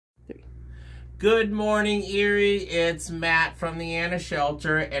Good morning, Erie. It's Matt from the Anna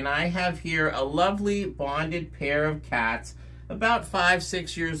Shelter, and I have here a lovely bonded pair of cats, about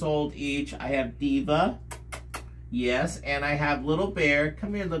 5-6 years old each. I have Diva, yes, and I have Little Bear.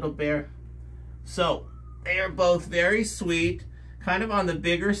 Come here, Little Bear. So, they are both very sweet, kind of on the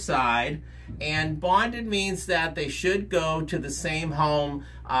bigger side, and bonded means that they should go to the same home.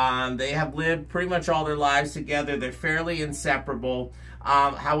 They have lived pretty much all their lives together. They're fairly inseparable.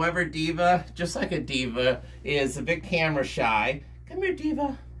 However, Diva, just like a diva, is a bit camera shy. Come here,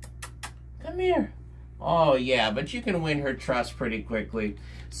 Diva. Come here. Oh, yeah, but you can win her trust pretty quickly.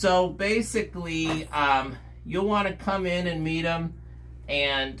 So basically, you'll want to come in and meet them.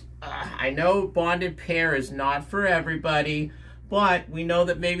 And I know bonded pair is not for everybody, but we know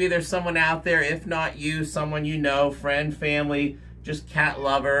that maybe there's someone out there, if not you, someone you know, friend, family, just cat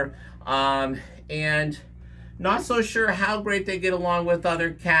lover, and not so sure how great they get along with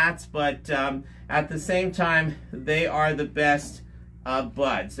other cats, but at the same time, they are the best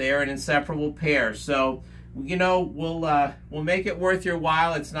buds. They are an inseparable pair. So, you know, we'll make it worth your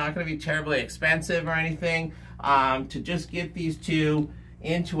while. It's not going to be terribly expensive or anything to just get these two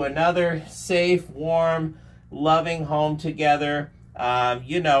into another safe, warm, loving home together,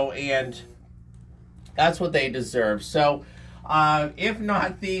 you know, and that's what they deserve. So, if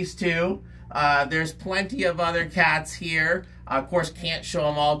not these two, there's plenty of other cats here. Of course, can't show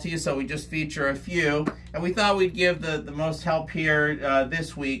them all to you, so we just feature a few. And we thought we'd give the most help here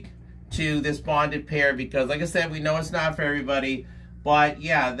this week to this bonded pair because, like I said, we know it's not for everybody. But,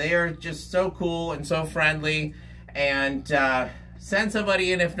 yeah, they are just so cool and so friendly. And send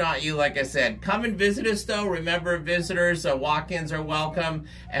somebody in if not you, like I said. Come and visit us, though. Remember, visitors, walk-ins are welcome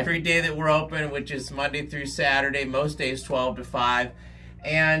every day that we're open, which is Monday through Saturday, most days 12 to 5.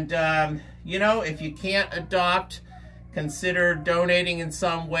 And, you know, if you can't adopt, consider donating in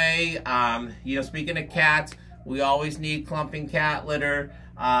some way. You know, speaking of cats, we always need clumping cat litter,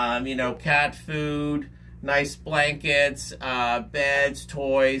 you know, cat food, nice blankets, beds,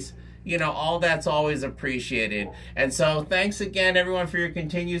 toys. You know, all that's always appreciated. And so thanks again, everyone, for your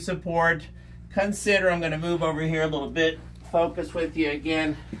continued support. Consider, I'm going to move over here a little bit, focus with you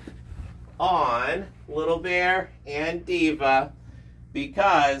again on Little Bear and Diva,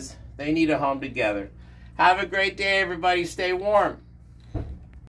 because they need a home together. Have a great day, everybody. Stay warm.